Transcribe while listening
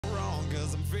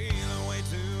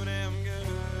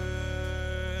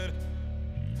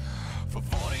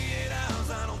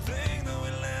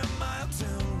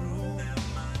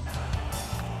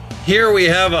Here we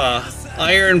have a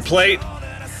iron plate.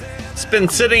 It's been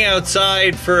sitting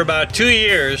outside for about 2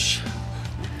 years,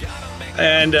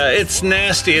 and it's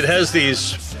nasty. It has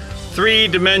these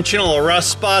three-dimensional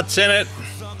rust spots in it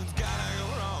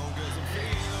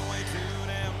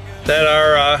that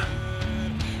are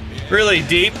really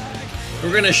deep.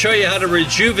 We're going to show you how to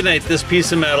rejuvenate this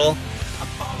piece of metal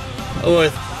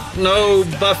with no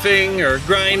buffing or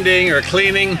grinding or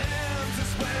cleaning.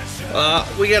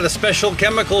 We got a special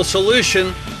chemical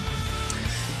solution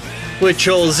which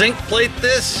will zinc plate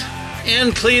this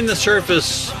and clean the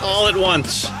surface all at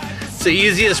once. It's the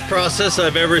easiest process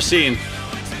I've ever seen.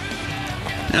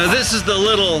 Now this is the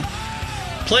little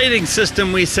plating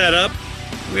system we set up.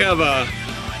 We have a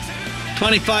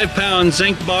 25-pound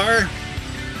zinc bar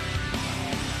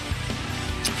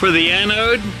for the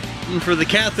anode, and for the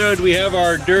cathode we have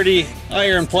our dirty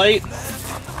iron plate,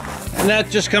 and that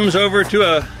just comes over to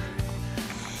a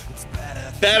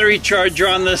battery charger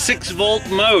on the 6-volt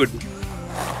mode.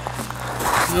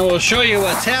 Now we'll show you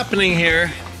what's happening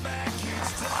here.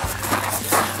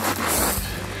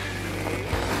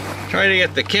 Try to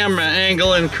get the camera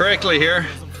angle in correctly here.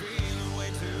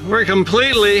 We're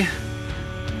completely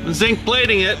zinc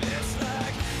plating it.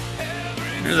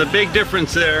 There's a big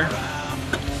difference there.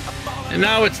 And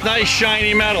now it's nice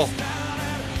shiny metal.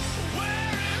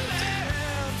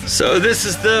 So this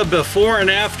is the before and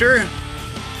after.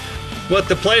 What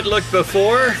the plate looked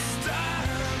before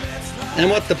and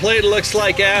what the plate looks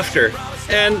like after.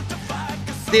 And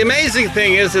the amazing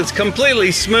thing is it's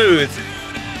completely smooth.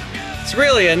 It's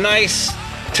really a nice,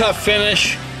 tough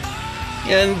finish.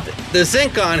 And the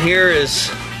zinc on here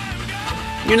is,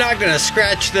 you're not going to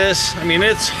scratch this. I mean,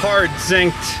 it's hard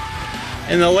zinced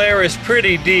and the layer is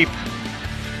pretty deep.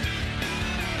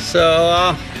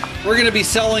 So we're going to be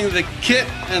selling the kit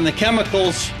and the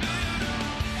chemicals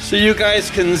so you guys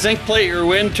can zinc plate your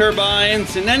wind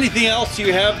turbines and anything else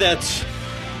you have that's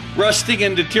rusting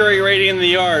and deteriorating in the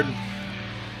yard.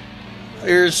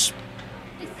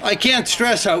 I can't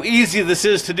stress how easy this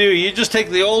is to do. You just take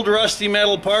the old rusty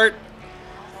metal part,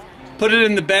 put it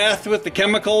in the bath with the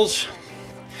chemicals,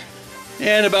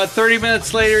 and about 30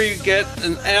 minutes later you get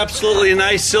an absolutely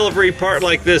nice silvery part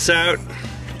like this out.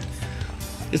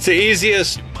 It's the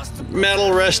easiest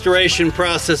metal restoration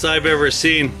process I've ever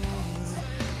seen.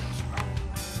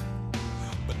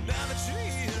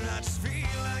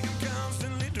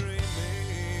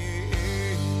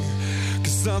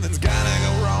 Something's gotta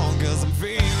go wrong, 'cause I'm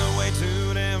feeling way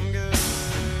too damn good.